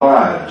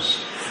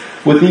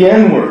with the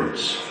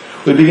N-words.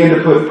 We begin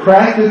to put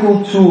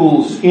practical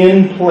tools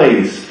in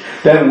place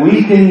that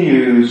we can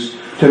use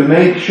to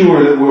make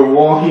sure that we're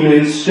walking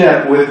in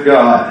step with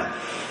God.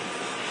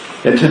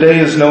 And today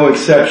is no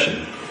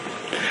exception.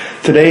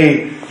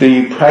 Today,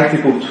 the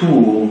practical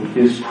tool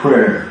is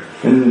prayer.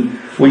 And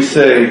we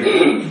say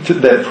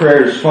that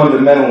prayer is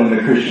fundamental in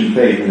the Christian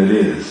faith, and it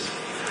is.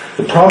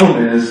 The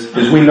problem is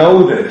we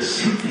know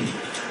this.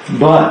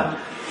 But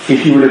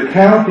if you were to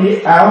count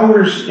the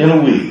hours in a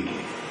week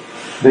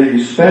that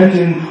you spent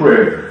in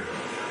prayer,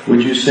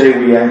 would you say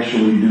we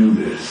actually do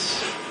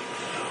this?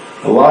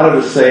 A lot of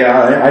us say,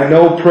 I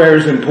know prayer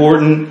is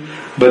important,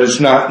 but it's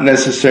not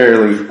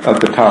necessarily at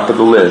the top of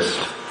the list.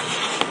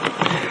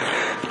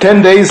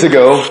 10 days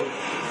ago,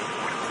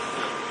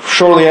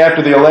 shortly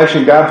after the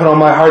election, God put on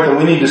my heart that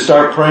we need to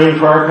start praying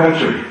for our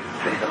country.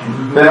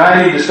 That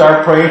I need to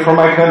start praying for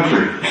my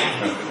country.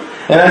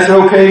 And I said,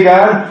 okay,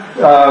 God,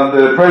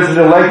 the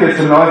president-elect gets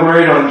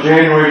inaugurated on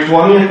January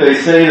 20th. They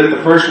say that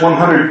the first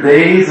 100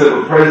 days of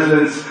a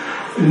president's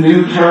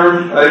new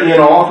term in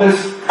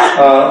office,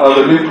 of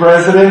a new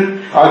president,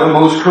 are the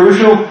most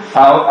crucial.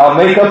 I'll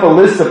make up a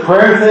list of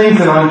prayer things,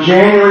 and on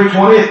January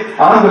 20th,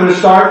 I'm going to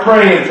start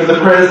praying for the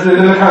president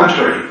of the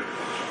country.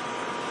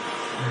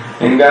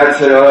 And God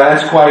said, oh,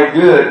 that's quite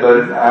good,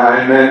 but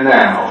I meant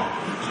now.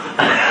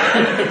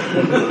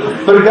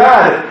 But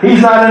God,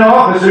 He's not in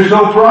office. There's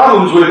no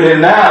problems with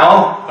Him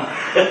now.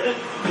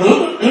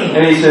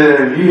 And He said,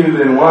 have you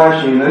been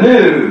watching the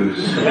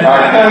news?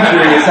 Our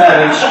country is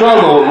having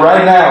struggle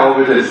right now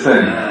over this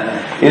thing.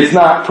 It's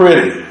not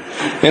pretty.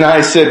 And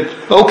I said,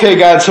 okay,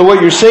 God, so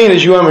what you're saying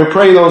is you want me to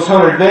pray those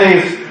 100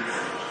 days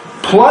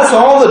plus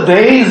all the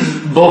days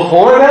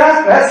before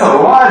that? That's a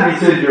lot. And He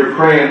said, you're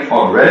praying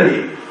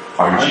already,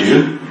 aren't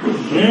you?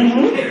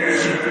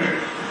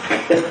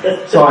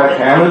 So I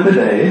counted the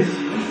days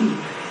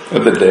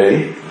of the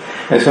day.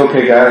 And said,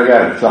 okay, God, I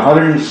got it. It's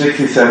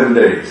 167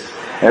 days.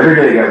 Every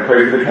day you got to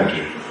pray for the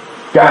country.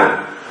 Got it.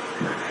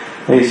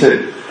 And He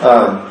said,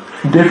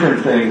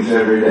 different things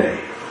every day.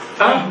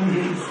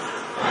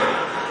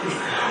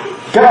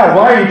 God,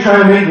 why are you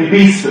trying to make me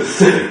be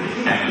specific?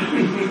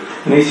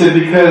 And He said,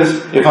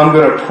 because if I'm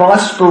going to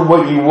prosper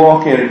what you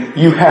walk in,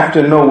 you have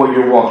to know what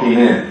you're walking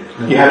in.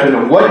 You have to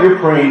know what you're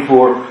praying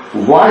for,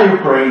 why you're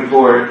praying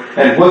for it,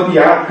 and what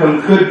the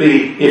outcome could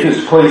be if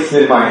it's placed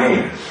in my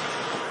hands.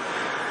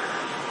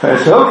 I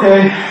said,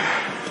 okay.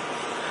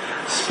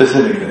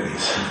 Specific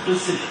things.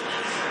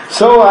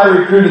 So I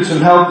recruited some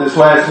help this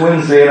last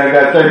Wednesday, and I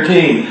got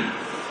 13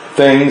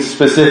 things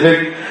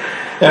specific.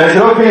 And I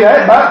said, okay,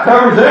 that about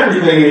covers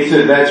everything. And he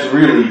said, that's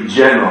really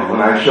general.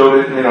 When I showed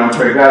it, I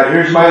prayed, God,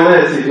 here's my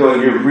list. He's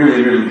going, you're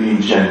really, really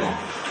being general.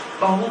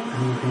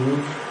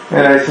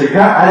 And I said,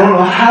 God, I don't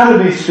know how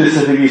to be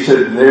specific. He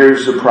said,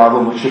 there's the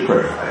problem with your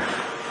prayer life.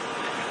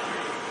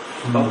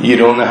 You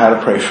don't know how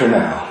to pray for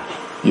now.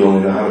 You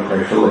only know how to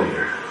pray for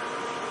later.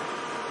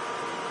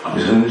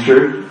 Isn't it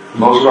true?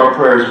 Most of our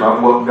prayers are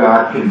about what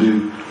God can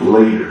do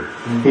later.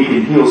 He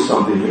can heal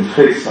something, He can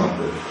fix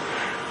something.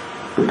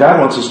 But God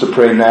wants us to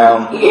pray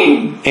now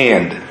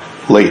and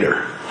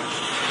later.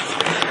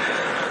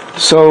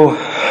 So,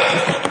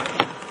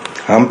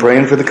 I'm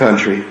praying for the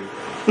country.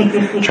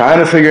 Trying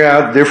to figure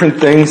out different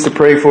things to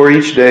pray for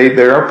each day.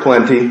 There are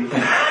plenty.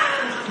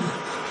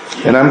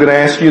 And I'm going to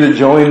ask you to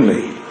join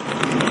me.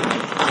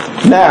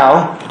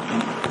 Now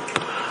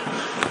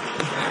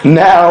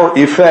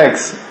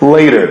affects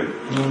later.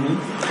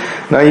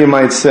 Now you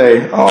might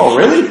say, oh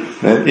really?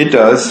 It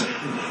does.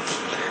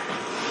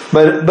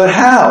 But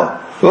how?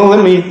 Well,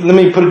 let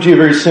me put it to you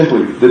very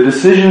simply. The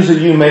decisions that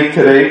you make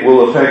today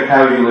will affect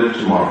how you live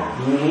tomorrow.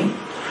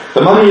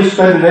 The money you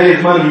spend today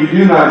is money you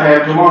do not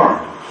have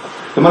tomorrow.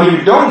 The money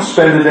you don't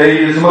spend today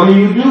is the money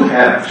you do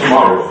have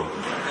tomorrow.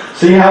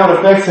 See how it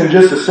affects in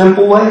just a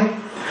simple way?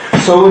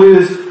 So it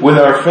is with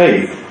our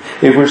faith.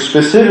 If we're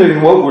specific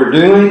in what we're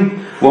doing,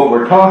 what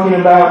we're talking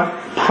about,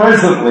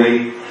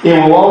 presently, it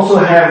will also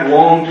have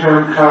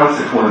long-term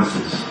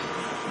consequences.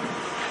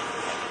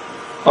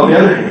 On the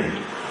other hand,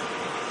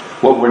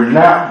 what we're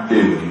not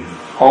doing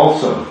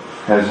also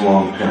has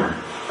long-term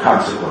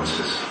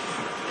consequences.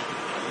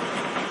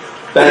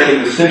 Back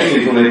in the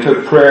 60s when they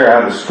took prayer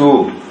out of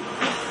school,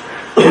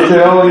 they said,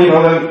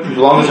 as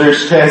long as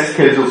there's tests,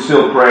 kids will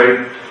still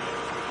pray.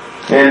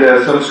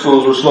 And some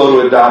schools were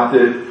slow to adopt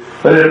it,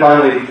 but it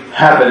finally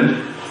happened.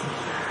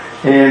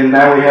 And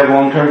now we have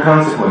long-term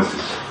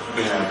consequences.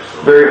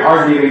 Very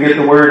hard to even get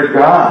the Word of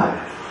God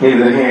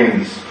into the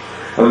hands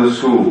of the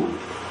school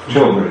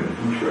children.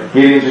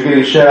 Meetings are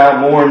getting shut out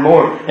more and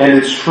more, and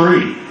it's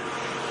free.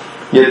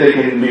 Yet they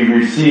can be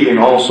receiving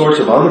all sorts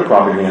of other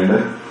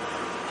propaganda,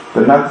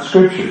 but not the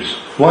Scriptures.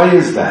 Why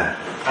is that?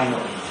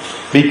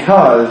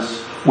 Because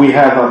we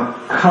have a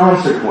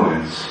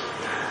consequence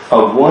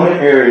of one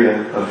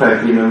area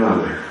affecting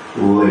another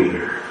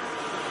later.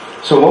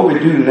 So what we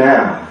do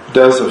now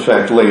does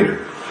affect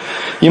later.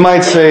 You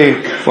might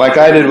say, like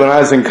I did when I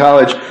was in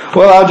college,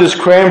 well, I'll just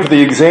cram for the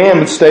exam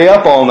and stay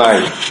up all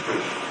night.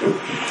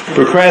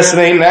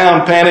 Procrastinate now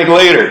and panic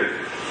later.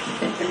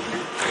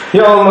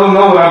 Y'all don't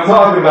know what I'm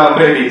talking about,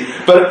 maybe.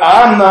 But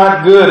I'm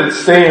not good at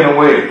staying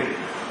awake.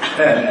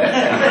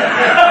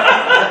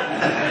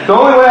 The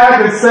only way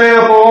I could stay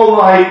up all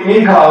night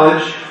in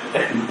college,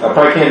 I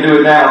probably can't do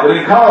it now, but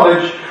in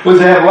college, was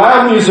to have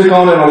loud music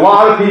on and a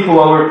lot of people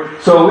over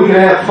so we could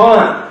have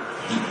fun.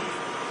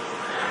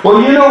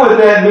 Well, you know what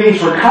that means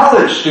for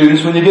college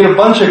students when you get a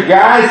bunch of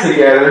guys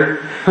together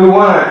who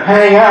want to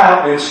hang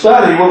out and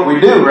study what we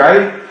do,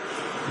 right?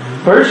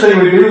 First thing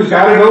we do is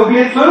got to go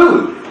get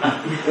food.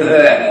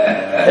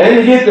 And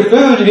you get the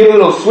food, you get a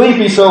little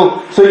sleepy,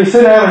 so you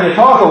sit down and you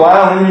talk a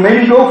while, and then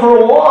maybe you go for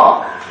a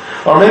walk.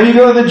 Or maybe you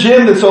go to the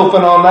gym that's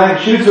open all night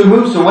and shoot some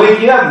hoops to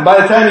wake you up. And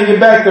by the time you get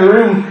back to the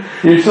room,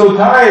 you're so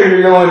tired,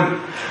 you're going,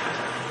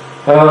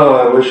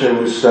 oh, I wish I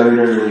would have studied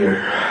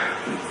earlier.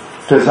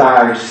 Because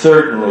I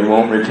certainly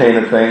won't retain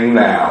a thing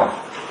now.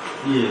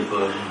 Yeah,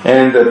 buddy.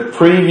 And the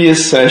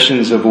previous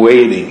sessions of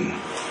waiting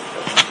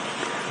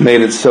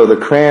made it so the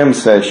cram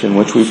session,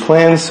 which we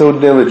planned so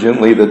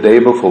diligently the day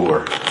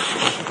before,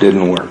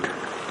 didn't work.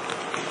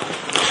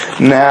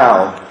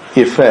 Now,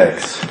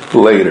 effects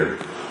later.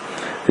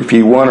 If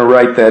you want to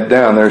write that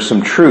down, there are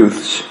some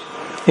truths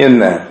in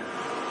that.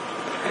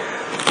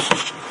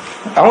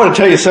 I want to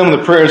tell you some of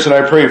the prayers that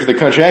I prayed for the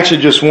country.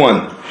 Actually, just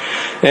one.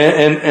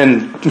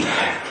 And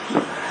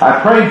I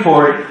prayed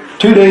for it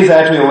 2 days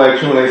after the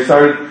election when they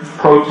started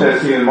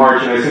protesting and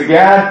marching. I said,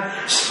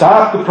 God,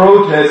 stop the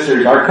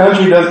protesters. Our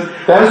country does.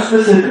 That was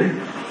specific.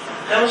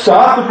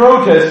 Stop the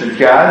protesters,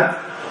 God.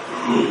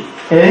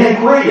 And it ain't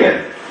quit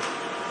yet.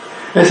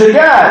 I said,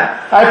 God,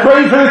 I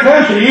prayed for the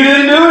country. You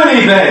didn't do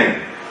anything.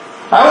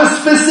 I was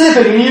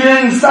specific and you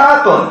didn't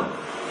stop them.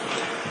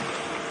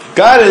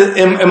 God,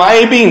 am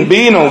I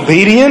being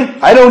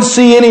obedient? I don't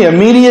see any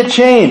immediate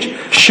change.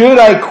 Should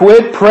I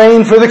quit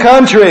praying for the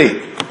country?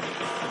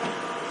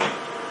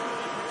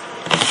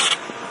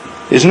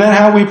 Isn't that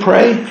how we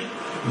pray?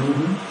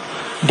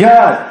 Mm-hmm.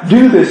 God,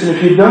 do this, and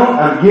if you don't,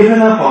 I'm giving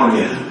up on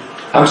you.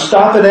 I'm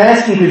stopping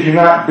asking because you're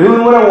not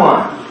doing what I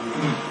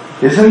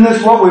want. Isn't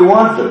this what we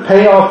want to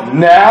pay off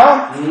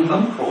now?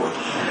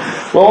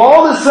 Mm-hmm. Well,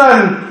 all of a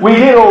sudden, we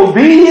get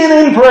obedient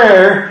in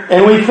prayer,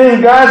 and we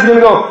think God's going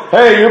to go,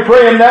 hey, you're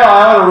praying now,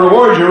 I ought to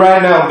reward you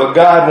right now. But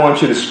God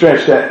wants you to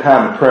stretch that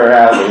time of prayer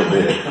out a little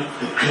bit.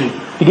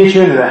 He gets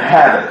you into the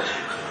habit.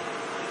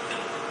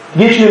 He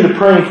gets you into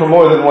praying for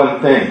more than one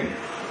thing.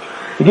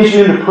 He gets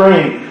you into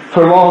praying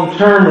for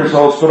long-term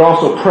results, but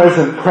also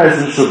present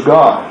presence of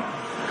God.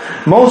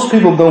 Most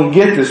people don't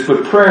get this,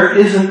 but prayer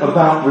isn't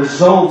about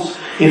results.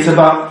 It's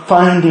about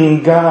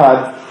finding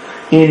God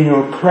in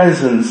your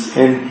presence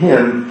and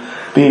Him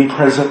being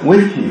present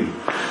with you.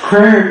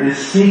 Prayer is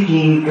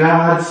seeking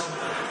God's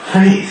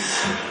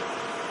face.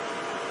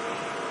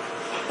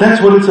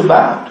 That's what it's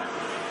about.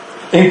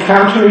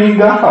 Encountering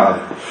God.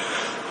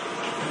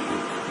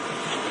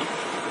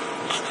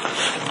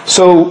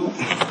 So,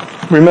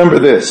 remember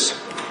this.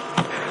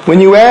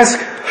 When you ask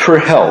for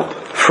help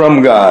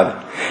from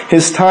God,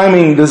 His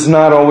timing does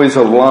not always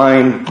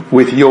align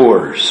with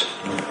yours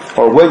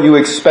or what you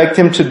expect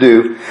Him to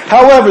do.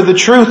 However, the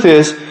truth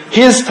is,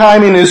 His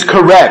timing is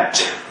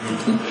correct.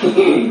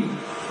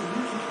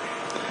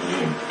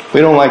 We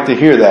don't like to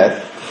hear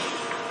that.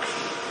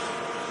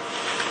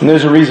 And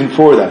there's a reason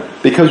for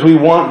that. Because we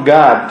want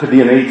God to be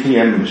an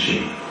ATM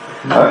machine.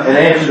 An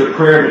answer to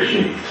prayer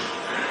machine.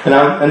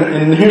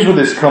 And here's where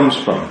this comes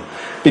from.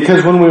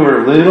 Because when we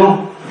were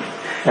little,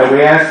 and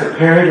we asked a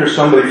parent or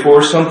somebody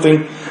for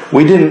something,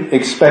 we didn't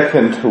expect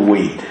them to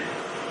wait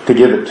to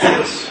give it to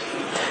us.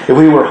 If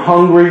we were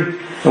hungry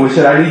and we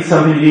said, I need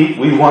something to eat,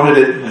 we wanted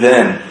it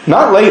then,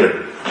 not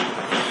later.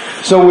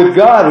 So with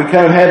God, we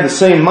kind of had the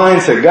same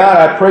mindset. God,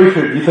 I pray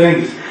for you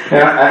things,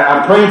 and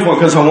I'm praying for them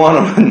because I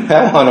want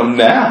them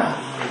now.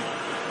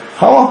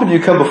 How often do you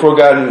come before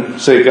God and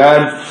say,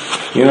 God,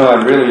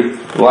 I'd really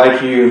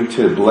like you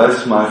to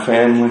bless my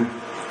family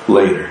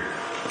later.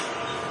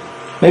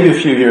 Maybe a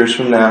few years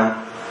from now.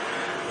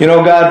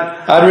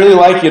 God, I'd really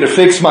like you to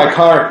fix my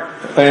car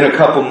in a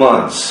couple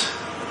months.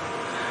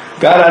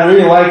 God, I'd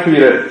really like for you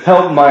to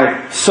help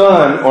my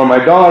son or my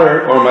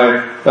daughter or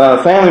my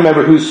family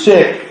member who's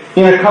sick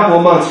in a couple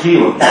of months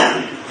heal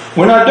them.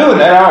 We're not doing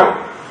that, are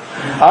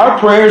we? Our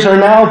prayers are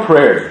now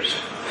prayers.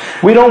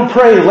 We don't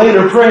pray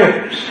later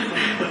prayers.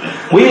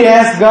 We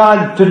ask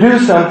God to do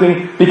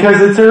something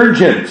because it's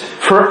urgent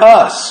for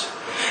us.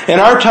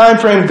 And our time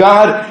frame,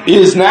 God,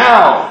 is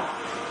now.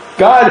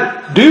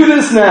 God, do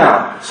this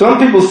now. Some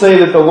people say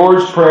that the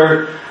Lord's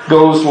Prayer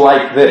goes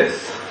like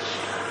this.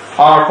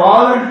 Our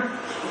Father,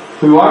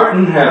 who art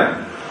in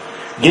heaven,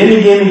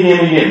 gimme, gimme,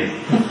 gimme, gimme.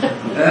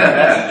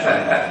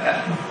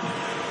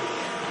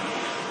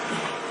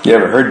 You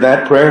ever heard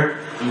that prayer?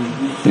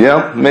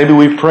 Yeah, maybe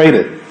we prayed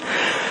it.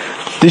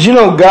 Did you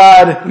know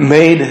God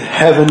made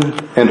heaven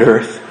and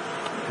earth?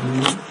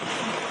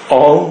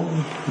 All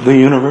the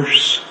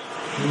universe?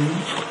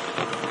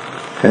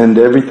 And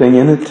everything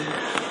in it?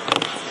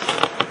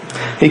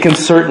 He can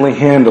certainly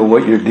handle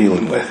what you're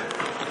dealing with.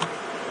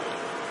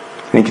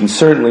 And He can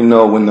certainly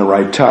know when the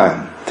right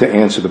time to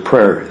answer the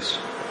prayer is.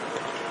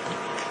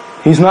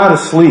 He's not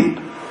asleep.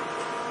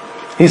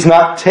 He's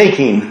not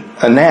taking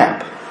a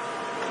nap.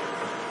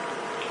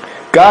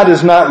 God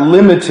is not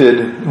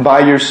limited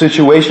by your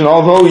situation,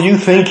 although you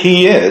think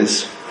He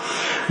is.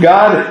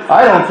 God,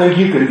 I don't think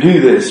you can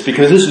do this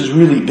because this is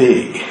really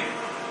big.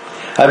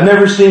 I've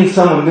never seen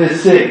someone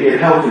this sick get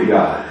healthy,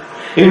 God.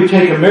 It would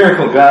take a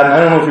miracle, God, and I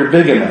don't know if you're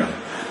big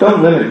enough.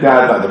 Don't limit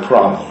God by the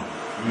problem.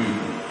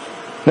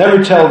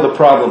 Never tell the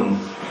problem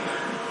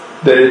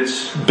that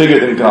it's bigger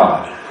than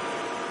God.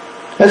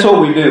 That's what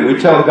we do. We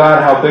tell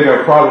God how big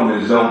our problem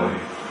is, don't we?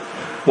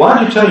 Why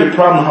don't you tell your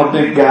problem how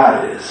big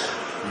God is?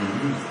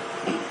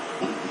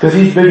 Because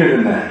He's bigger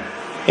than that.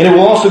 And it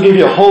will also give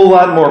you a whole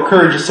lot more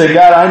courage to say,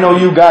 God, I know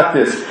you got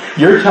this.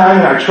 Your time,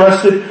 and I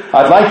trust it.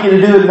 I'd like you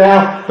to do it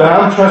now, but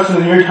I'm trusting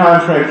in your time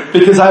frame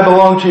because I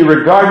belong to you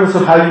regardless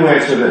of how you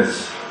answer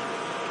this.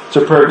 It's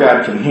a prayer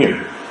God can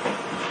hear.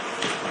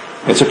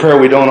 It's a prayer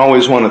we don't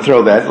always want to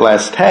throw that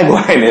last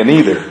tagline in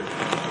either.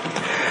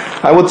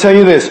 I will tell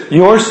you this,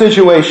 your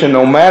situation,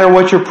 no matter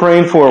what you're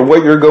praying for or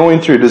what you're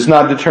going through, does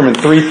not determine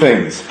three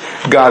things.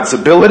 God's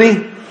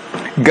ability,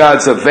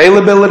 God's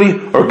availability,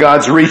 or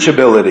God's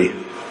reachability.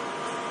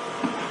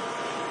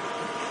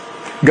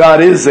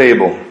 God is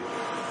able.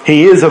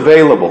 He is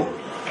available.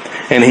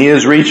 And He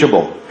is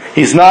reachable.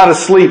 He's not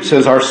asleep,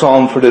 says our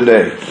psalm for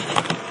today.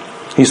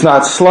 He's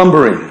not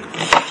slumbering.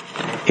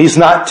 He's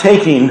not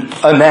taking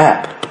a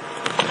nap.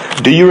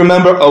 Do you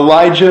remember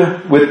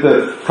Elijah with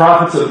the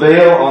prophets of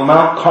Baal on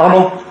Mount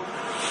Carmel?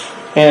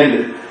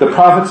 And the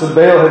prophets of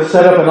Baal have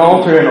set up an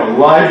altar, and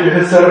Elijah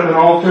has set up an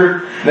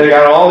altar. They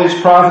got all these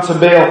prophets of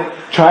Baal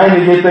trying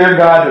to get their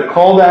God to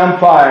call down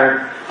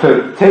fire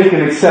to take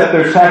and accept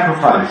their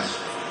sacrifice.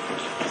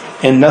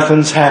 And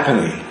nothing's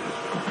happening.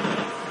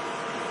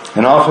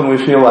 And often we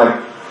feel like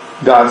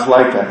God's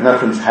like that.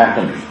 Nothing's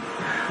happening.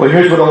 Well,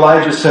 here's what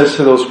Elijah says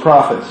to those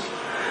prophets.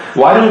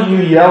 Why don't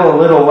you yell a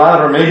little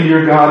louder? Maybe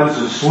your God is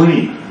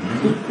asleep.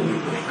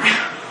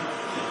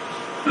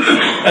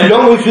 And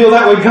don't we feel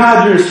that way?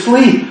 God, you're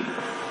asleep.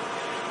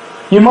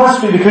 You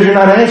must be because you're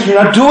not answering.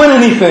 You're not doing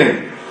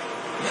anything.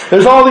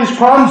 There's all these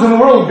problems in the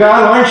world.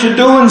 God, aren't you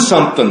doing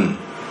something?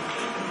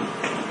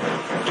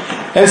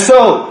 And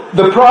so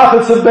the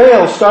prophets of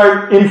Baal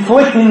start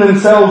inflicting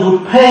themselves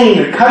with pain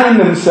and cutting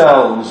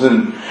themselves.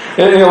 And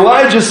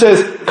Elijah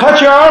says, cut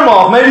your arm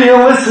off. Maybe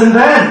you'll listen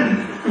then.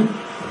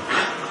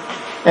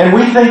 And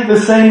we think the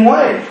same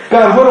way.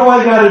 God, what do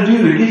I got to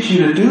do to get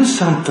you to do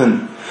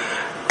something?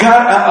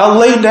 God, I'll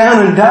lay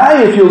down and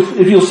die if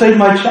you'll save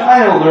my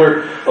child.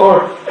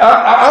 Or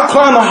I'll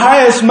climb the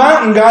highest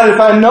mountain, God, if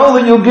I know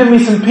that you'll give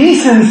me some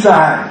peace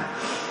inside.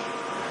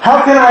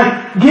 How can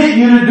I get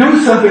you to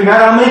do something,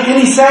 God? I'll make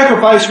any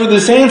sacrifice for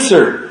this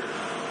answer.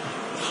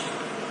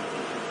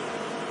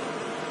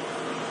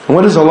 And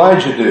what does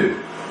Elijah do?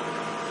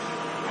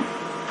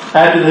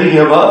 After they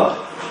give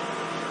up,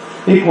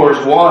 he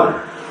pours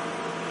water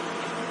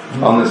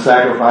on the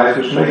sacrifice,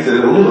 which makes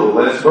it a little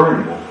less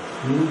burnable.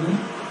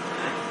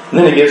 And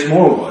then he gets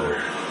more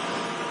water.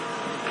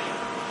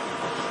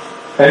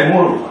 And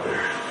more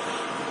water.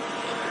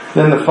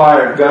 Then the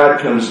fire of God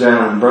comes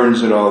down and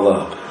burns it all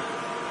up.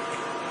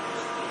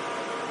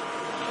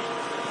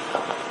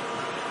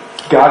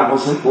 God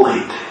wasn't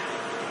late.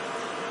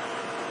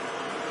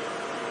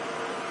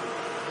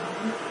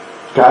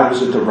 God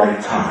was at the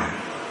right time.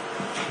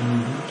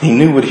 He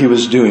knew what He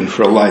was doing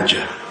for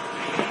Elijah.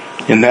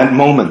 In that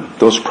moment,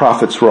 those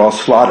prophets were all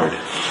slaughtered.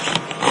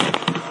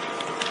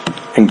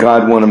 And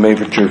God won a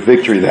major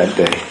victory that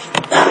day.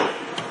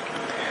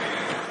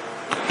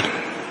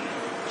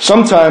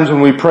 Sometimes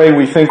when we pray,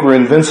 we think we're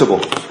invincible.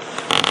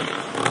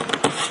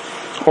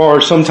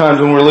 Or sometimes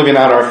when we're living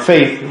out our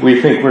faith,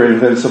 we think we're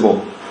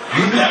invincible.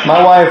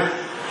 My wife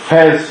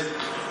has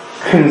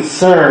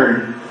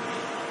concern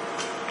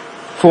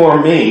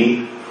for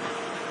me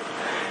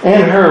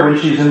and her when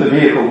she's in the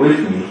vehicle with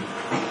me.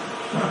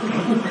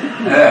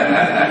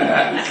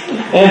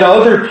 And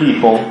other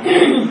people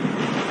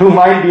who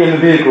might be in the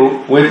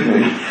vehicle with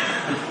me.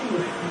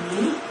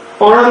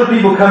 Or other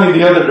people coming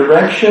the other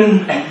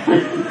direction,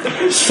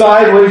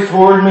 sideways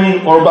toward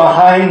me, or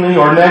behind me,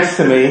 or next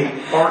to me,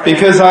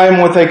 because I'm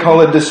what they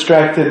call a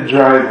distracted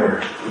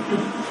driver.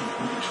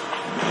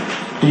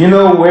 Do you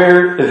know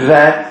where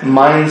that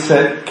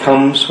mindset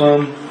comes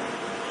from?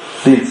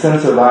 The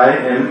sense of I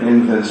am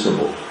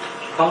invincible.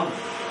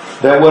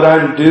 That what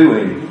I'm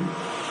doing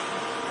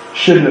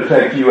shouldn't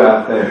affect you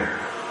out there.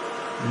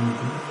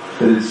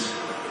 That it's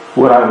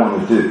what I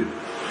want to do.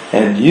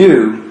 And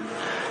you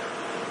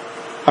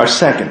are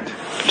second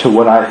to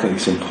what I think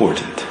is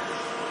important.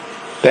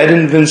 That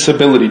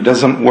invincibility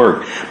doesn't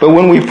work. But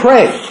when we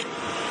pray,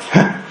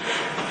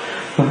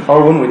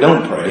 or when we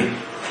don't pray,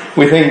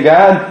 we think,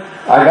 God,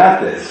 I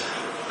got this.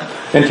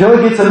 Until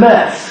it gets a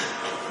mess.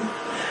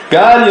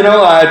 God,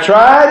 I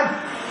tried.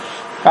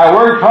 I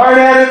worked hard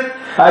at it.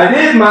 I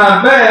did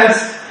my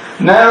best.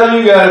 Now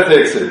you got to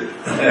fix it.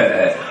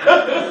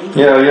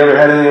 You ever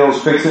had any of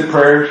those fix-it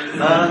prayers?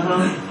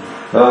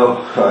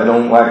 Oh, I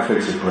don't like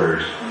fix-it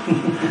prayers.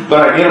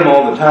 But I get them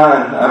all the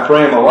time. I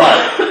pray them a lot.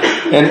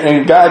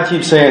 And God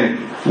keeps saying,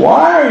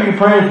 why are you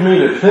praying for me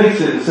to fix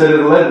it instead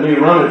of letting me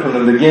run it from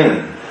the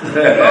beginning?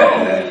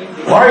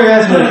 Why are you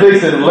asking me to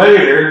fix it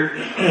later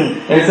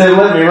instead of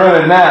letting me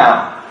run it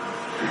now?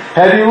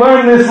 Have you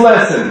learned this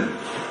lesson?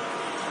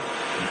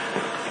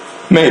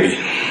 Maybe.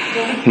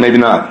 Maybe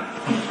not.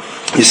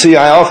 You see,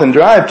 I often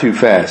drive too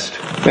fast.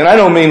 And I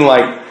don't mean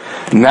like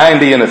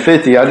 90 and a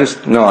 50.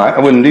 I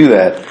wouldn't do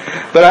that.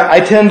 But I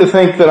tend to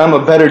think that I'm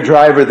a better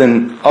driver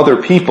than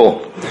other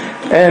people.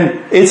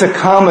 And it's a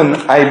common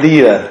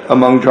idea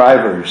among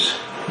drivers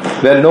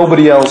that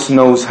nobody else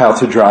knows how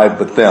to drive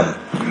but them.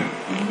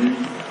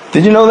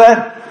 Did you know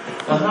that?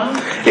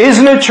 Uh-huh.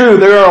 Isn't it true?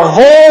 There are a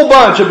whole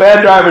bunch of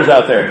bad drivers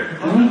out there.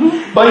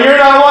 Mm-hmm. But you're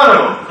not one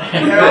of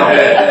them.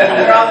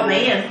 They're all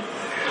men.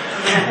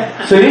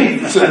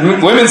 See? So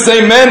women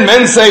say men,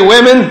 men say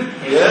women.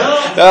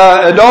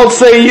 Yeah. Adults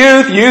say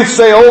youth, youth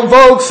say old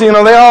folks. They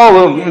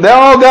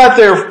all got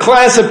their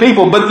class of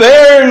people, but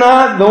they're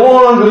not the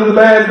ones who are the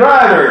bad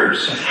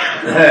drivers.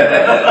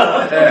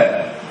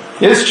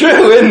 It's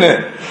true, isn't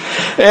it?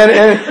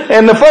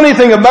 And the funny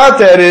thing about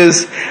that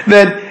is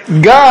that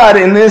God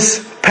in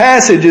this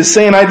passage is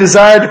saying, I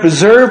desire to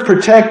preserve,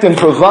 protect, and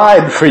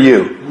provide for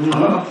you.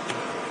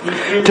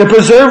 To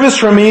preserve us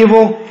from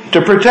evil,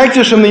 to protect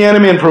us from the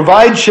enemy and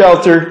provide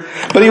shelter,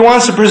 but He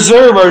wants to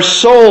preserve our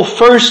soul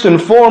first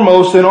and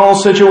foremost in all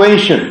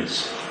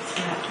situations.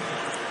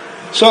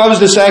 So I was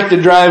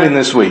distracted driving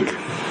this week.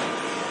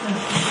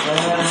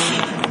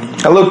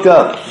 I looked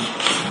up.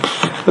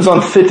 It was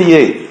on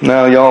 58.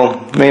 Now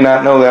y'all may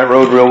not know that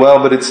road real well,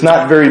 but it's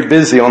not very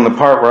busy on the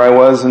part where I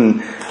was,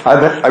 and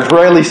I've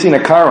rarely seen a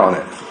car on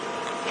it.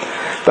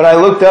 But I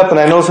looked up and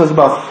I noticed I was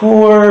about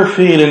 4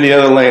 feet in the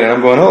other lane. And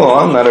I'm going,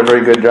 I'm not a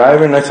very good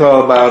driver. And I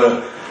saw about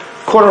a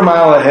quarter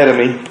mile ahead of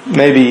me,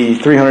 maybe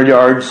 300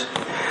 yards,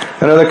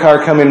 another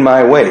car coming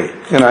my way.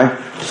 And I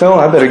said,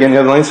 I better get in the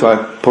other lane. So I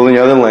pulled in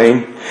the other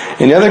lane.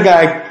 And the other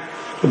guy,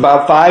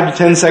 about 5 to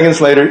 10 seconds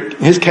later,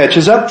 his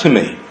catches up to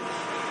me.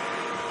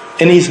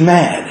 And he's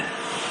mad.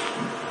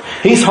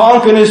 He's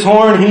honking his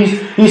horn.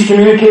 He's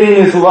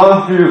communicating his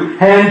love through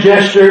hand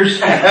gestures.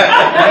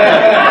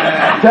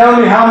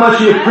 Telling me how much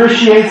he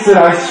appreciates that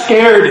I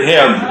scared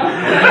him.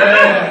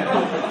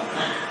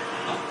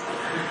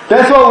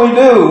 That's what we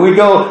do. We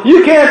go,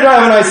 you can't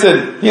drive. And I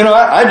said,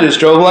 I just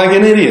drove like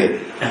an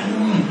idiot.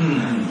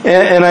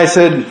 And I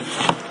said,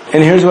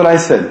 and here's what I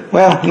said.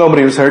 Well,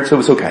 nobody was hurt, so it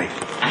was okay.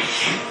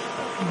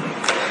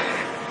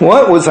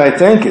 What was I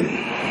thinking?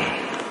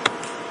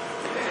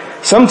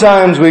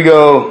 Sometimes we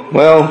go,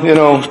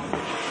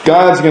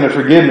 God's going to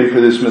forgive me for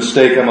this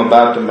mistake I'm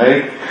about to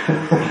make.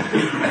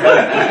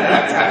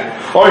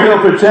 Or He'll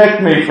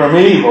protect me from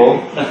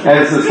evil,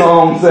 as the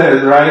Psalm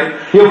says, right?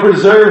 He'll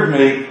preserve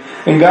me.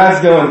 And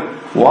God's going,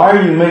 why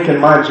are you making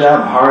my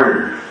job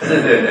harder?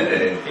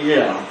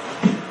 Yeah.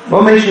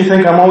 What makes you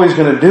think I'm always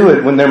going to do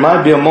it when there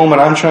might be a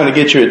moment I'm trying to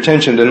get your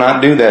attention to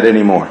not do that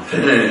anymore?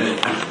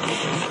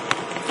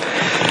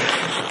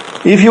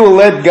 If you will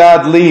let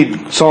God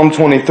lead, Psalm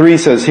 23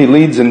 says He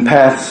leads in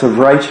paths of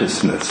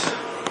righteousness.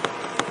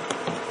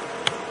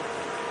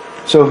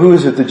 So who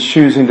is it that's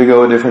choosing to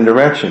go a different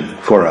direction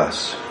for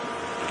us?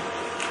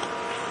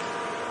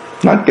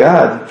 Not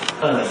God.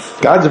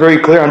 God's very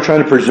clear, I'm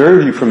trying to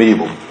preserve you from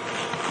evil.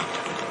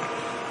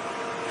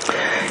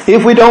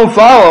 If we don't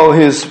follow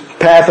His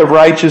path of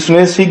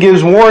righteousness, He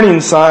gives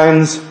warning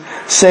signs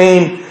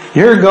saying,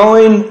 you're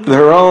going the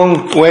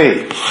wrong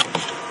way.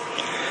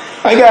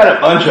 I got a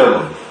bunch of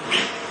them.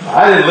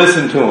 I didn't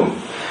listen to them.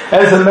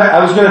 I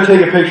was going to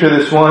take a picture of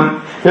this one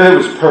because it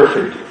was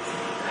perfect.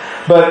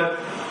 But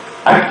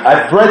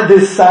I've read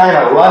this sign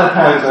a lot of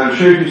times. I'm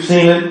sure you've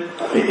seen it.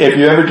 If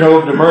you ever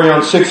drove to Murray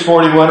on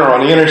 641 or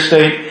on the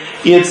interstate,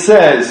 it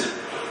says,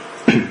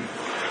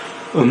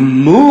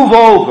 move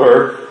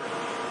over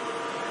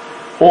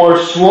or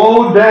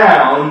slow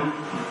down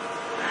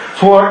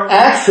for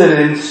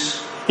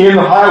accidents in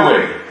the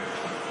highway.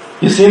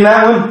 You seen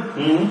that one?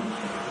 Mm-hmm.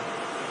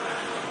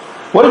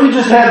 What if you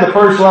just had the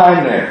first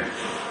line there?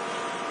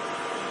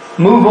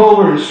 Move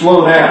over and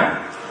slow down.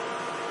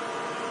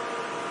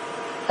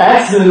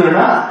 Accident or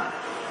not.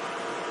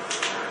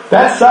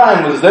 That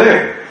sign was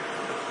there.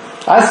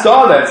 I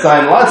saw that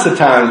sign lots of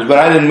times, but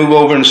I didn't move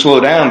over and slow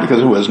down because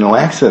there was no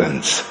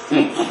accidents.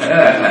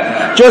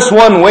 Just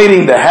one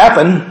waiting to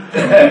happen.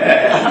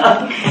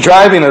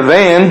 Driving a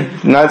van,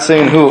 not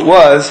saying who it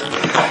was.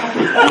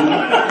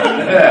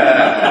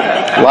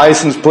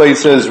 License plate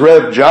says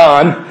Rev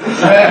John.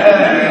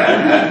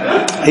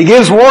 He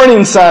gives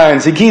warning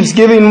signs. He keeps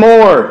giving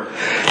more.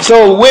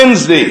 So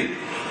Wednesday,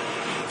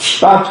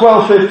 about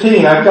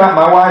 12:15, I've got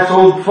my wife's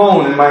old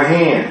phone in my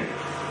hand.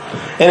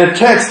 And a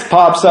text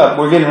pops up.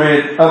 We're getting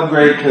ready to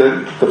upgrade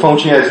to the phone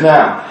she has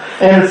now.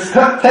 And a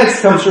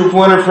text comes from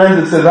one of her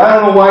friends that says, I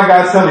don't know why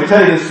God's telling me to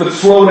tell you this, but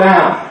slow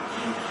down.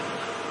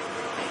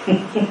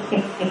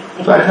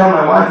 So I tell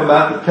my wife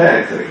about the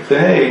text. I say,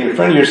 hey, a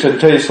friend of yours said to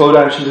tell you to slow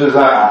down. She says,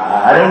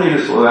 I don't need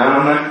to slow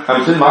down.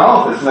 I'm sitting in my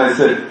office. And I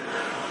said,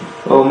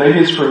 well, maybe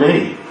it's for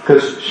me.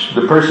 Because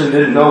the person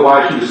didn't know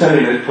why she was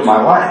sending it to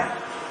my wife.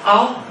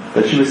 Oh.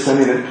 But she was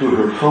sending it to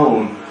her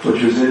phone,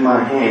 which was in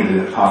my hand,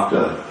 and it popped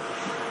up.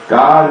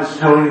 God is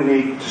telling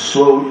me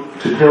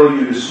to tell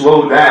you to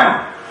slow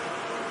down.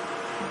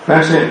 And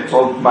I'm saying,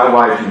 well, my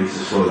wife needs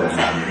to slow down.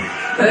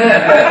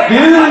 Do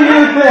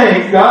you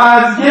think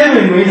God's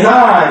giving me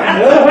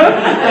signs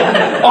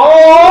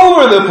all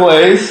over the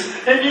place?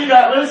 And you're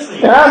not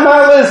listening. And I'm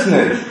not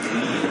listening.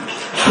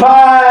 5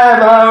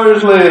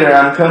 hours later,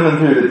 I'm coming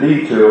through the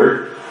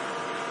detour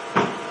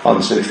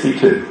on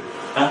 62.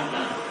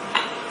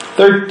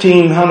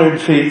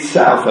 1,300 feet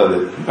south of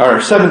it, or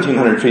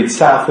 1,700 feet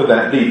south of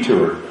that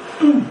detour.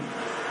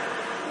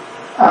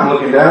 I'm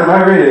looking down at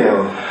my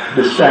radio,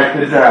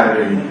 distracted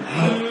driving.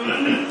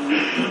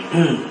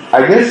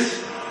 I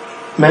guess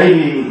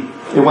maybe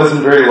it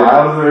wasn't very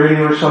loud on the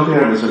radio or something.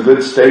 It was a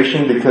good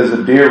station because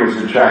a deer was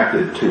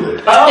attracted to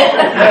it.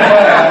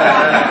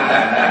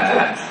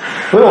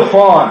 Little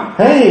fawn,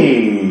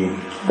 hey,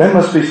 that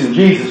must be some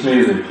Jesus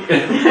music.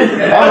 I'm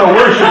going to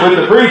worship with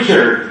the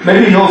preacher.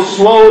 Maybe he'll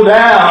slow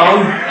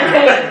down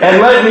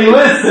and let me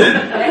listen.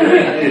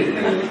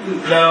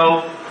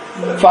 No.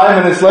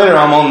 5 minutes later,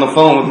 I'm on the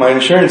phone with my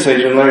insurance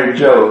agent, Larry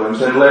Joe. I'm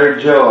saying,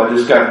 Larry Joe, I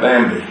just got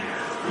Bambi.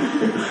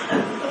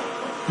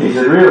 He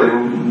said, really?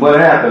 What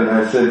happened?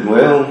 I said,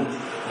 well,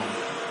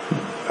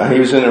 he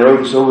was in the road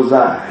and so was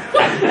I.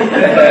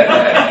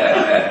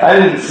 I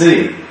didn't see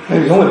it. It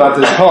was only about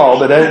this tall,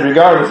 but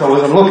regardless, I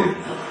wasn't looking.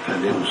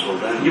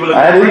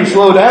 I didn't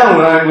slow down.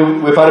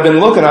 If I'd have been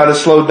looking, I'd have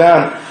slowed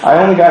down. I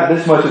only got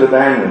this much of the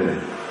bang with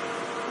it.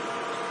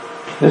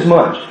 This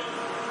much.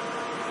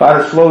 If I'd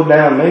have slowed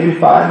down maybe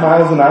 5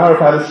 miles an hour,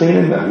 if I'd have seen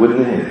it, I wouldn't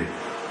have hit it.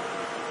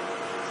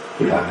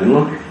 If I'd been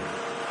looking.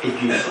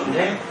 If you slowed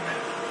down.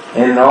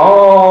 And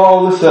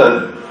all of a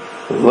sudden,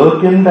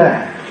 looking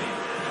back,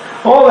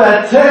 all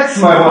that text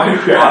my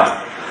wife got.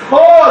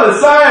 Oh, the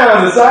sign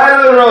on the side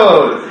of the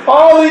road.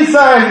 All these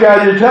signs,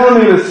 God, you're telling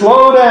me to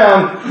slow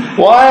down.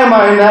 Why am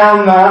I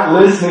now not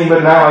listening,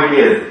 but now I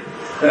get it?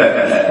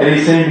 And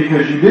he's saying,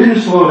 because you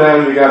didn't slow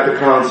down, you got the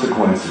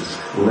consequences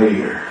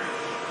later.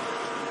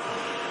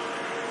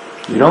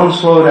 You don't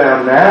slow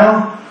down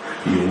now,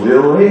 you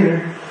will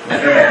later.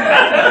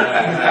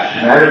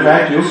 Matter of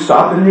fact, you'll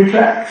stop in your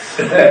tracks.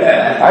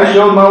 I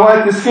showed my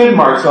wife the skid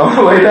marks on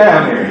the way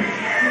down here.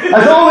 I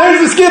said, oh,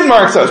 there's the skid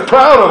marks. I was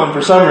proud of them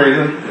for some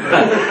reason.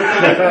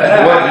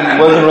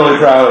 Wasn't really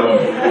proud of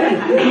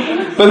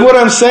them. But what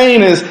I'm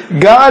saying is,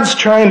 God's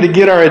trying to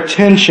get our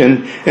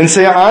attention and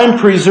say, I'm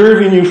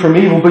preserving you from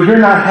evil, but you're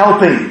not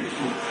helping.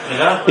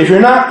 If you're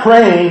not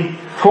praying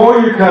for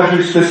your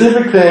country,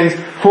 specific things,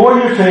 for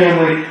your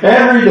family,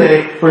 every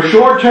day, for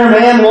short-term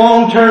and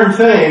long-term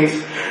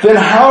things, then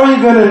how are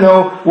you going to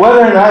know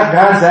whether or not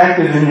God's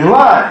active in your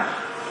life?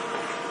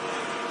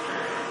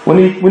 When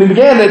he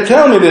began to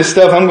tell me this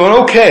stuff, I'm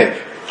going,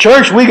 okay,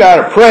 church, we got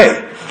to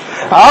pray.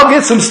 I'll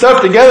get some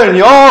stuff together and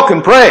y'all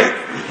can pray.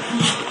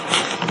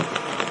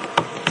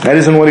 That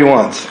isn't what he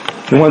wants.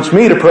 He wants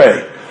me to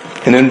pray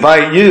and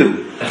invite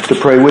you to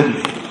pray with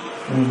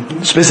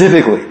me.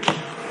 Specifically.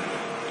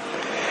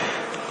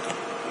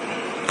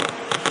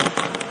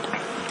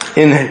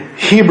 In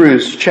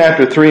Hebrews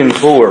chapter 3 and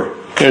 4,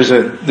 there's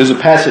a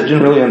passage I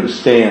didn't really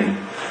understand.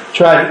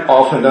 Tried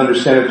often to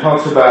understand. It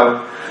talks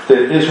about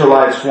the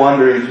Israelites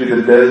wandering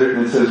through the desert,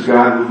 and it says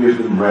God will give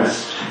them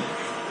rest.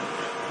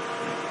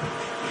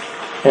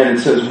 And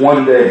it says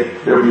one day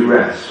there will be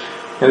rest.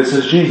 And it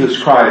says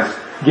Jesus Christ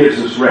gives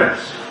us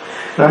rest.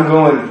 And I'm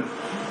going,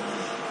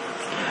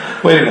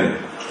 wait a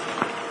minute.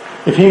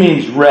 If he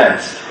means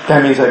rest,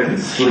 that means I can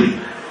sleep.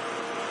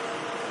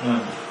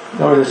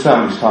 No, that's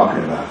not what he's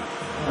talking about.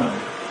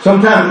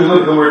 Sometimes we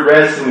look at the word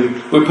rest and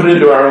we put it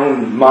into our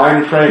own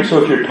mind frame.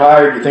 So if you're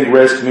tired, you think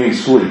rest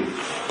means sleep.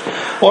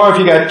 Or if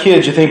you got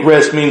kids, you think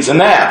rest means a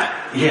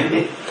nap.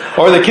 Yeah.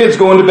 Or the kid's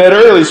going to bed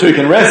early so you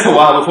can rest a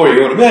while before you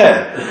go to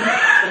bed.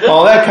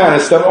 All that kind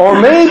of stuff.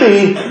 Or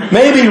maybe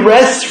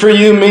rest for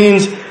you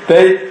means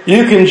that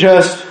you can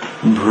just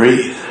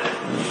breathe.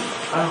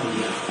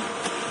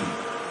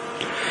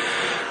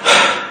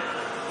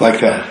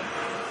 Like that.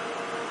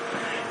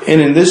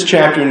 And in this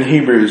chapter in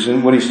Hebrews,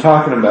 and what he's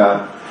talking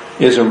about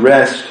is a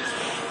rest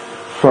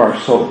for our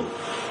soul.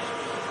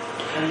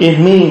 It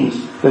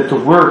means that the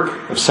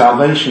work of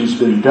salvation's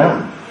been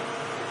done.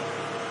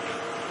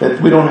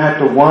 That we don't have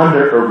to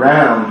wander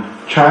around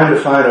trying to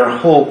find our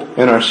hope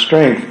and our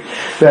strength.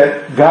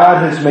 That God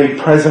has made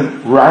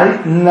present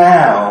right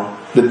now,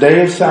 the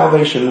day of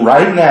salvation,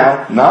 right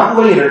now, not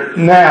later,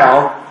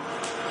 now,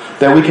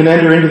 that we can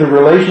enter into the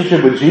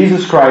relationship with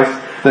Jesus Christ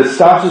that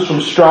stops us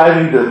from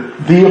striving to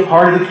be a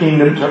part of the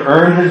kingdom, to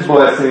earn His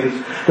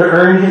blessings, to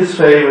earn His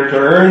favor, to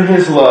earn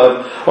His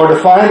love, or to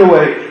find a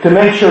way to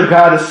make sure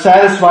God is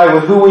satisfied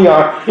with who we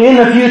are in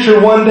the future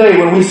one day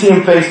when we see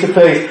Him face to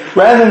face.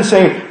 Rather than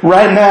saying,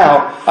 right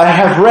now, I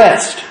have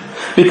rest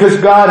because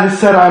God has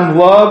said I'm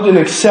loved and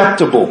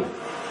acceptable.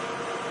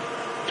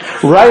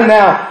 Right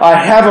now, I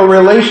have a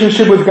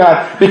relationship with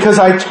God because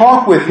I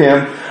talk with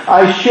Him,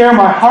 I share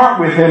my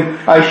heart with Him,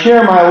 I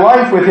share my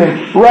life with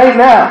Him right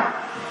now.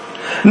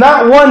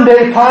 Not one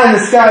day pie in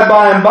the sky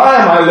by and by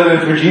am I living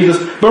for Jesus,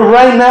 but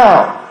right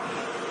now.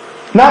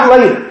 Not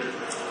later.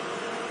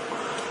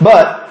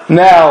 But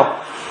now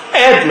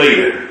and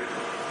later.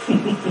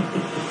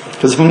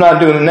 Because if I'm not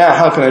doing it now,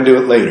 how can I do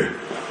it later?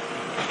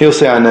 He'll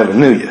say, I never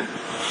knew you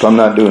if I'm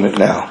not doing it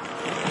now.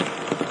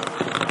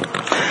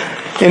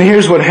 And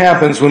here's what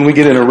happens when we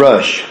get in a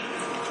rush.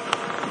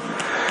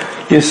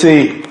 You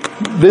see,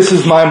 this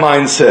is my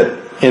mindset.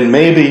 And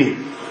maybe,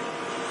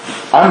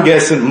 I'm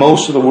guessing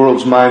most of the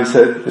world's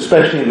mindset,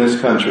 especially in this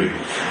country.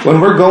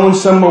 When we're going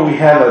somewhere, we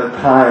have a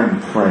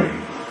time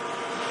frame.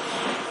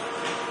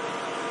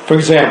 For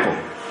example,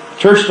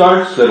 church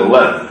starts at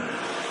 11.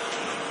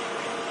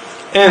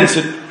 Ends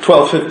at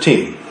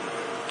 12:15.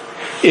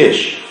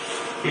 Ish.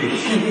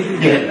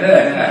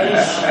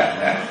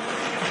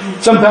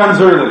 Sometimes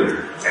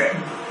earlier.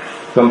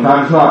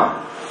 Sometimes not.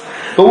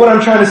 But what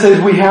I'm trying to say is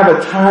we have a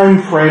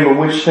time frame of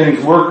which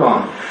things work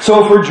on.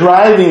 So if we're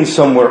driving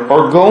somewhere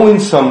or going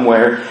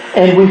somewhere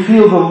and we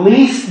feel the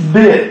least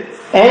bit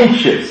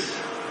anxious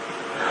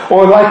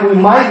or like we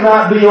might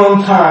not be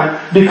on time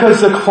because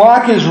the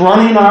clock is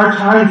running our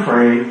time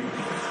frame,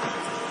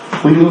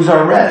 we lose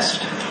our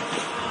rest.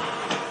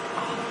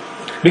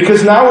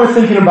 Because now we're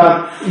thinking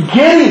about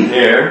getting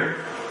there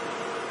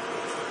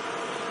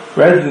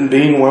rather than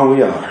being where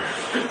we are.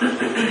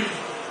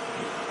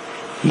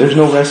 There's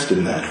no rest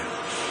in that.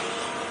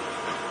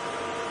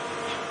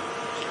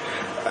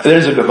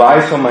 There's a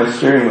device on my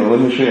steering wheel. Let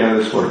me show you how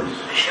this works.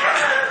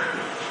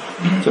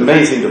 It's an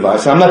amazing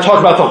device. I'm not talking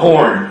about the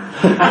horn.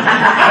 Some people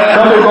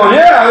are going,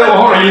 yeah, a little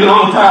horn, I use it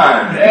all the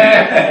time.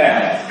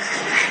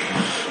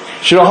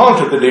 Should have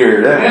honked at the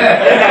deer.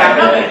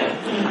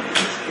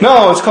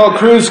 No, it's called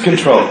cruise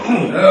control.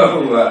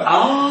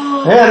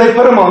 Yeah, they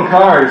put them on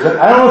cars.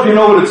 I don't know if you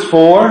know what it's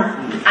for.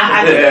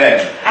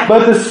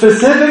 But the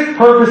specific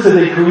purpose that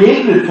they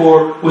created it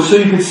for was so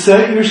you could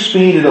set your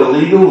speed at a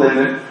legal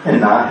limit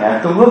and not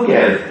have to look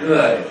at it.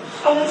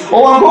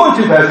 Oh, I'm going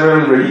too fast.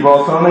 Remember, he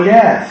walks on the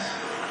gas.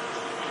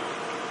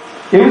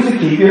 It was to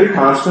keep you at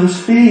constant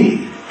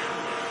speed.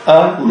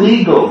 A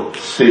legal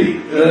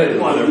speed.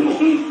 Wonderful.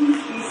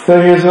 So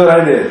here's what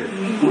I did.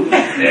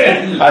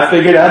 I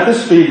figured out the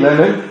speed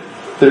limit.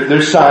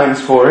 There's signs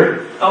for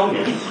it. Oh,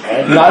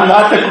 yes.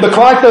 Not the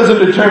clock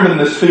doesn't determine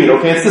the speed,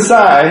 okay? It's the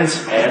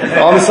signs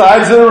on the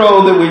sides of the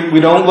road that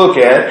we don't look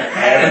at.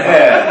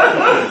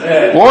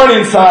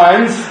 Warning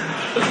signs,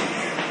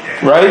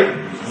 right?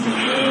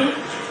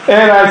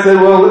 And I said,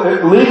 well,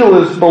 legal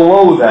is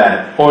below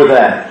that or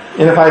that.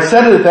 And if I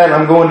set it at that and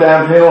I'm going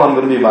downhill, I'm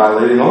going to be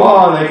violating the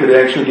law, and they could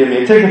actually give me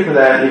a ticket for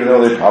that, even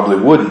though they probably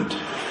wouldn't.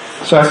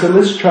 So I said,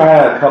 let's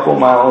try a couple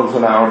miles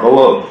an hour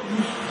below.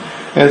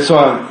 And so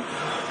I'm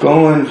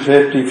going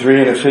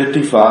 53 and a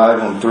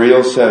 55 on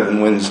 307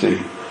 Wednesday.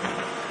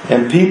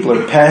 And people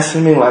are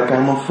passing me like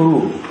I'm a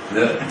fool.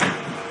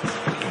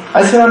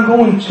 I said, I'm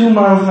going 2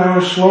 miles an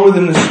hour slower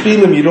than the speed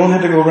limit. You don't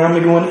have to go around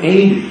me going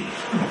 80.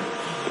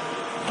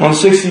 On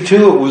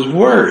 62 it was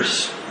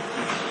worse.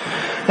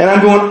 And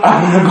I'm going,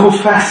 I want to go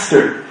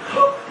faster.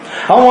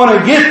 I want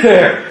to get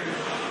there.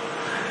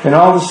 And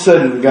all of a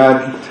sudden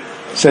God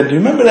said, do you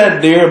remember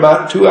that deer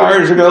about 2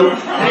 hours ago? I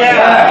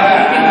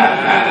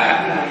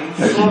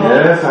said,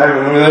 yes, I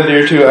remember that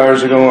deer 2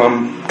 hours ago.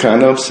 I'm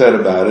kind of upset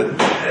about it.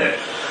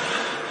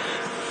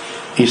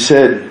 He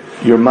said,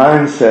 your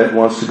mindset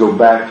wants to go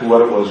back to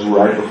what it was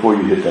right before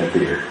you hit that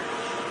deer.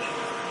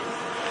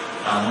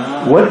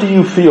 What do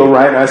you feel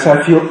right now? I said,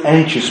 I feel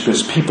anxious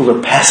because people are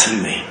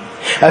passing me.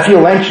 I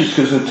feel anxious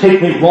because it'll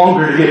take me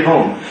longer to get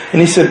home. And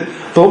he said,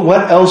 but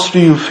what else do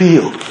you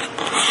feel?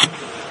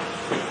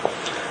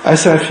 I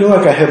said, I feel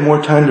like I have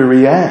more time to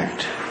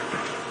react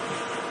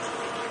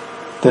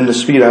than the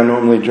speed I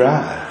normally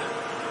drive.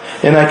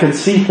 And I can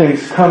see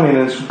things coming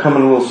and it's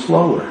coming a little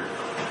slower.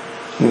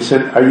 And he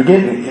said, are you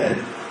getting it yet?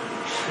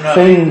 No.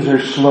 Things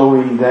are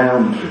slowing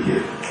down for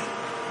you.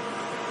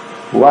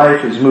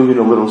 Life is moving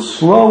a little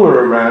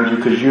slower around you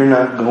because you're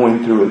not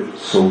going through it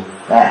so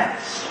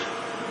fast.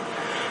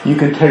 You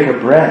can take a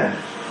breath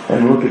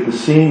and look at the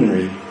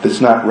scenery that's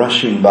not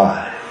rushing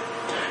by.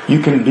 You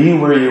can be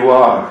where you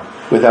are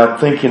without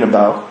thinking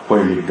about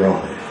where you're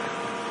going.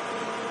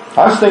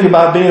 I was thinking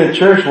about being at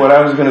church, what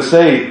I was going to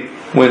say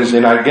Wednesday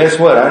night. Guess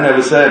what? I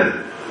never said it.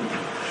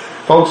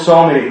 Folks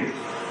saw me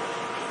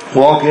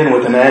walk in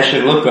with an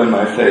ashy look on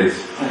my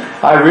face.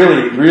 I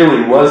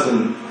really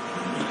wasn't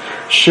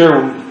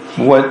sure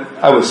what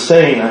I was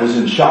saying. I was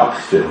in shock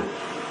still.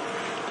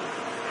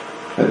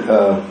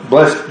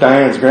 Blessed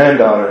Diane's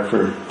granddaughter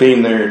for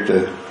being there at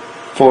the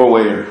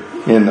four-wayer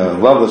in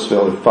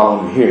Lovelessville to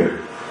follow me here.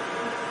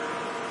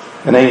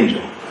 An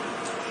angel.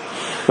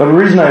 But the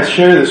reason I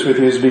share this with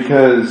you is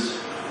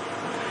because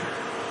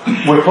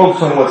we're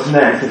focused on what's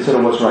next instead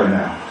of what's right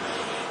now.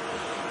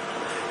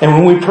 And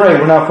when we pray,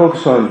 we're not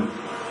focused on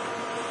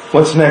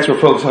what's next, we're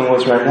focused on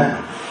what's right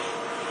now.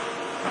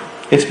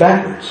 It's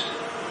backwards.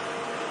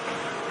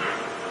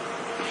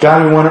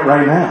 God, we want it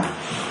right now.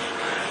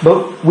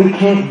 But we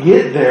can't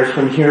get there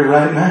from here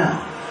right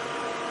now.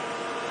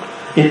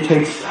 It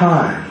takes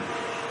time.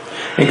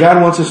 And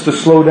God wants us to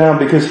slow down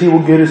because He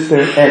will get us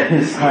there at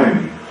His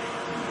timing.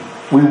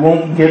 We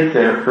won't get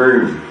there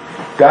early.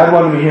 God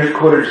wanted me here at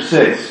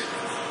 5:45.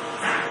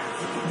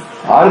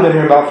 I'd have been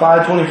here about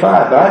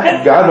 5:25,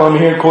 but God wanted me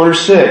here at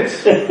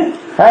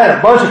 5:45. I had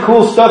a bunch of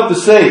cool stuff to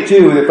say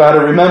too if I'd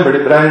have remembered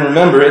it, but I didn't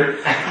remember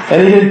it.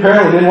 And He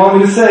apparently didn't want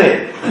me to say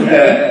it.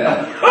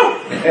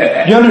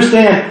 You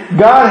understand?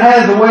 God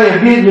has a way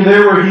of getting you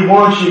there where He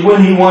wants you,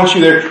 when He wants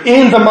you there,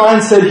 in the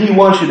mindset He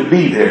wants you to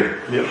be there.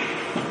 Yep.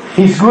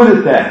 He's good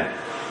at that.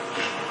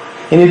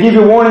 And He'll give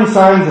you warning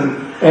signs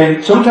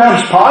and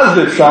sometimes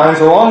positive signs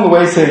along the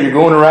way saying you're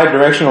going the right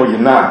direction or you're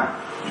not.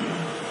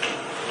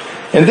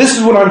 And this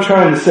is what I'm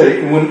trying to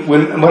say.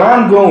 When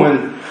I'm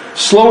going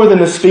slower than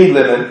the speed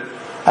limit,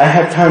 I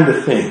have time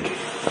to think.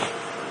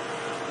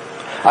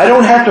 I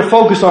don't have to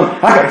focus on,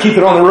 I got to keep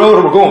it on the road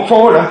or we're going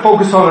forward. I'm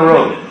focused on the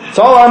road. It's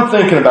all I'm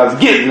thinking about is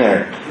getting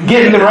there.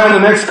 Getting around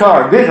the next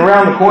car. Getting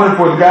around the corner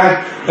before the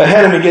guy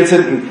ahead of me gets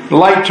it and the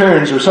light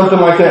turns or something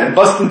like that. And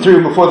busting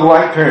through before the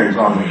light turns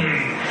on me.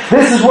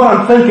 This is what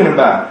I'm thinking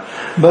about.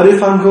 But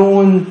if I'm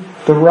going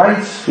the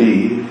right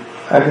speed,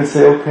 I can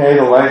say, okay,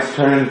 the light's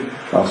turning.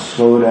 I'll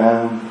slow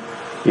down.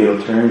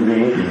 It'll turn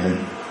green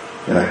again.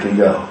 And I can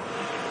go.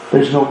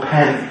 There's no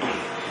panic.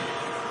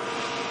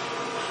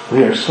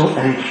 We are so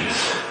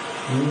anxious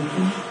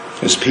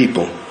as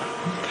people.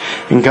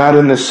 And God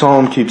in this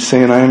psalm keeps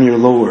saying, I am your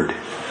Lord.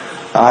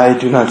 I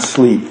do not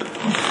sleep.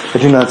 I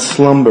do not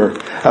slumber.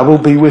 I will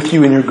be with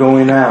you in your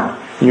going out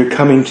and your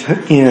coming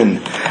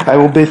in. I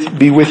will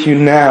be with you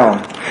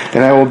now,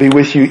 and I will be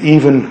with you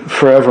even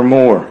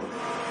forevermore.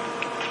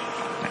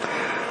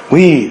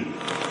 We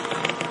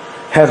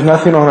have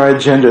nothing on our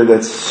agenda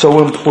that's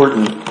so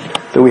important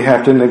that we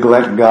have to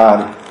neglect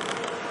God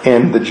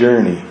and the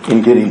journey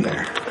in getting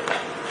there.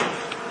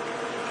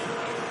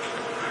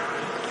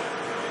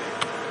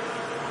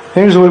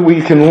 Here's what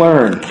we can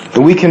learn.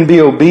 That we can be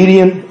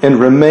obedient and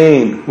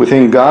remain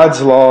within God's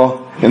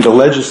law and the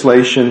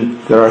legislation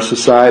that our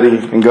society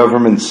and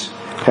governments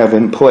have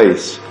in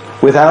place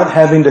without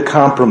having to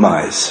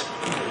compromise.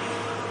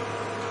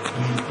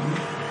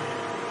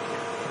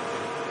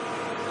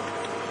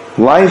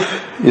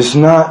 Life is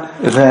not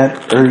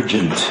that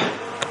urgent.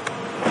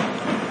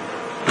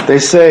 They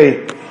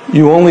say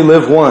you only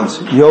live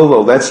once.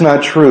 YOLO. That's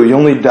not true. You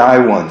only die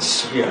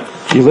once. Yeah.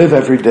 You live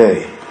every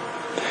day.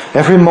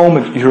 Every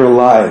moment you're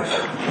alive.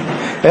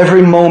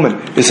 Every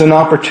moment is an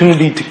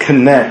opportunity to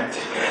connect.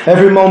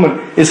 Every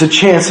moment is a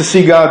chance to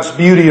see God's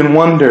beauty and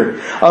wonder.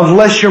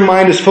 Unless your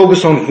mind is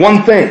focused on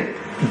one thing,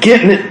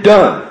 getting it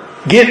done,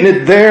 getting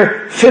it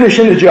there,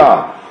 finishing the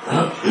job,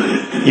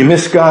 you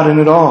miss God in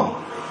it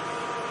all.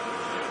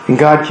 And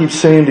God keeps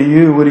saying to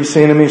you what He's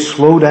saying to me,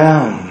 slow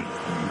down.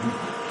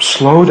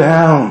 Slow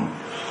down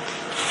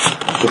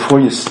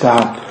before you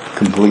stop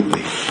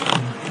completely.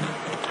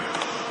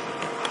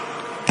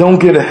 Don't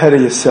get ahead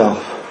of yourself.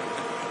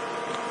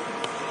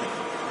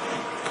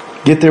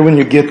 Get there when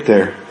you get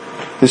there.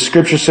 The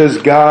scripture says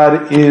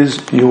God is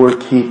your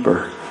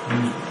keeper,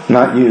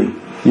 not you.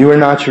 You are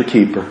not your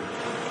keeper.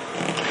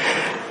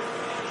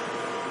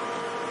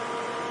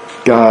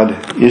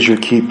 God is your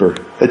keeper.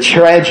 A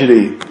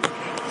tragedy.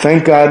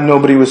 Thank God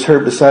nobody was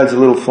hurt besides a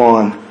little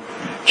fawn.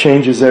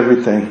 Changes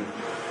everything.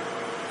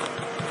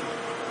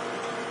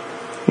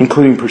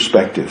 Including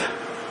perspective.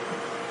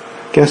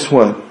 Guess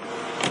what?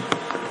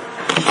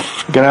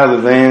 Got out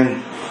of the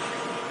van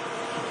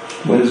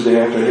Wednesday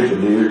after I hit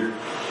the deer.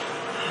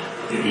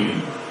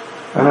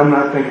 And I'm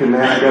not thinking,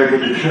 man, I gotta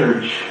get to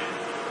church.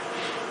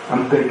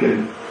 I'm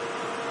thinking,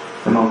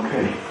 I'm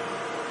okay.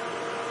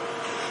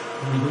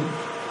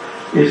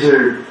 Is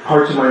there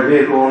parts of my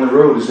vehicle on the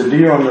road? Is the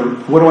deer on the...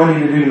 What do I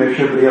need to do to make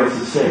sure everybody else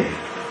is safe?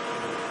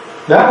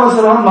 That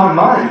wasn't on my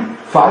mind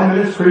 5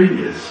 minutes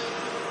previous.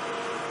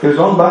 It was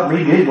all about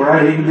me getting where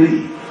I need to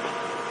be.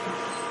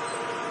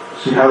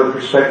 See how the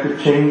perspective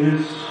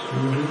changes?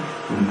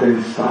 And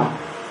things stop.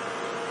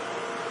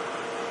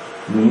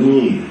 We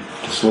need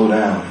to slow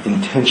down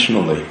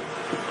intentionally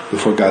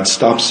before God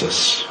stops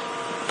us.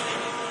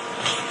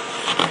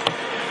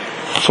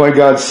 That's why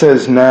God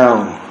says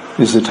now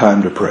is the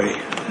time to pray.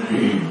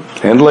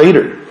 And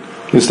later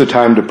is the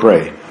time to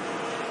pray.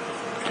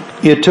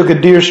 It took a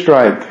deer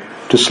strike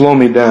to slow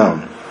me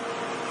down,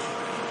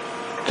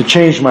 to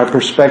change my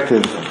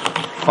perspective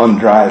on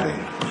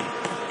driving,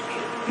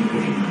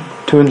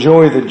 to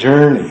enjoy the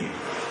journey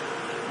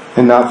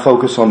and not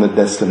focus on the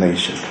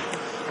destination.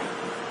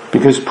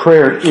 Because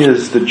prayer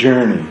is the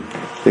journey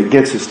that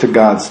gets us to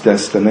God's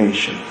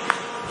destination.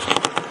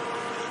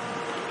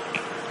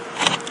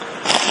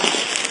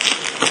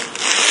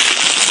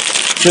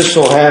 Just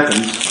so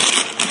happens,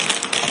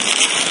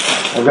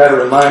 I've got a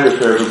reminder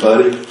for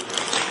everybody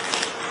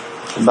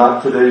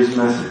about today's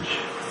message.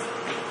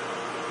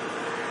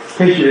 In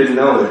case you didn't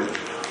know it,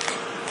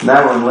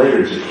 now and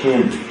later is a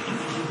candy.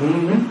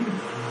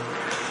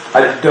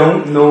 I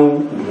don't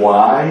know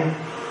why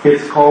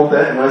it's called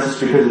that, unless it's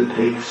because it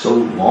takes so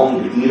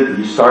long to eat it.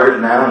 You start it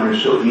now and you're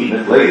still eating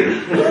it later.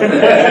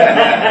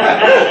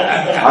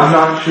 I'm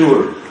not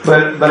sure.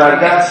 But I've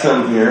got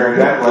some here. I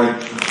got like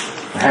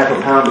half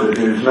a pound of it.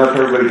 There's enough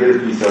for everybody to get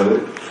a piece of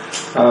it.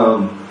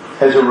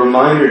 As a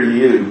reminder to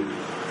you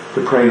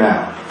to pray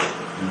now.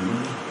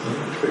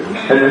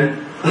 And then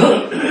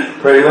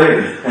pray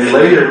later. And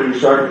later when you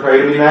start to pray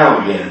to me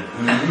now again.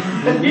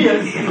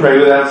 Yes. Pray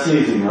without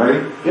ceasing,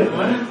 right? Yep.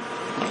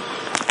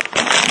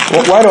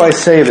 Well, why do I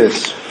say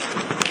this?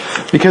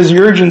 Because the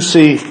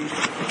urgency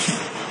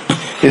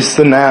is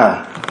the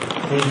now.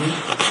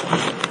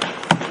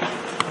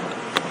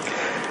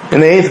 In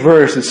the 8th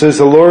verse it says,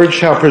 the Lord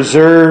shall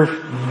preserve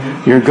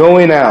your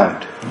going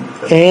out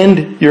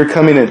and your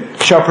coming in.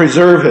 Shall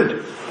preserve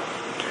it.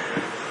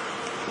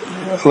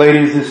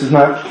 Ladies, this is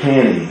not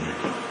canning.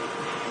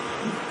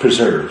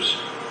 Preserves.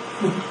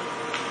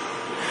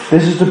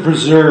 This is the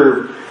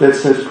preserve that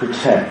says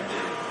protect.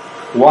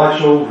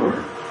 Watch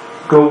over.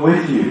 Go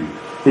with you.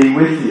 Be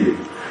with you.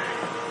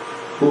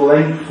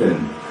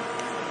 Lengthen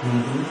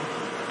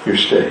your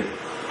stay.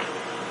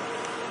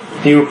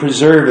 He will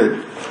preserve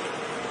it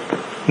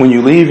when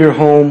you leave your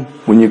home,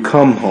 when you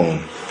come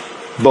home.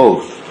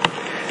 Both.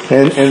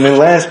 And the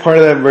last part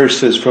of that verse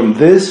says, from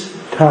this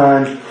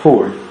time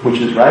forth, which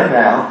is right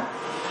now,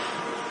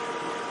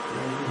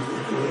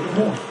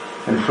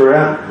 and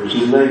forever, which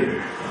is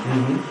later.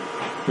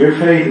 Your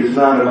faith is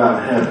not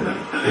about heaven.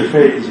 Your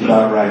faith is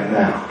about right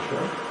now.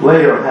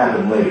 Later will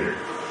happen later.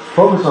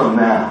 Focus on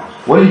now.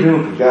 What are you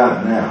doing for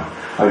God now?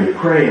 Are you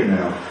praying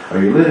now? Are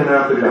you living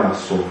out the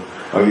gospel?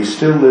 Are you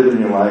still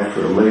living your life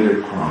for a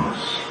later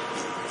promise?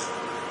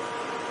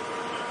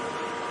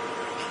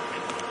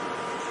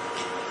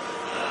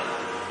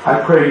 I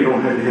pray you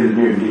don't have to hit a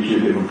mirror and get you a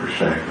different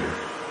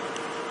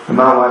perspective. And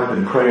my wife has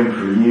been praying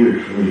for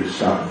years for me to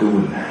stop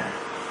doing that.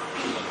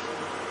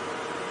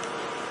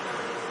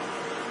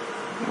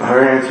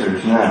 Her answer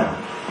is now,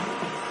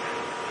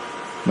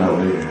 not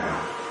later.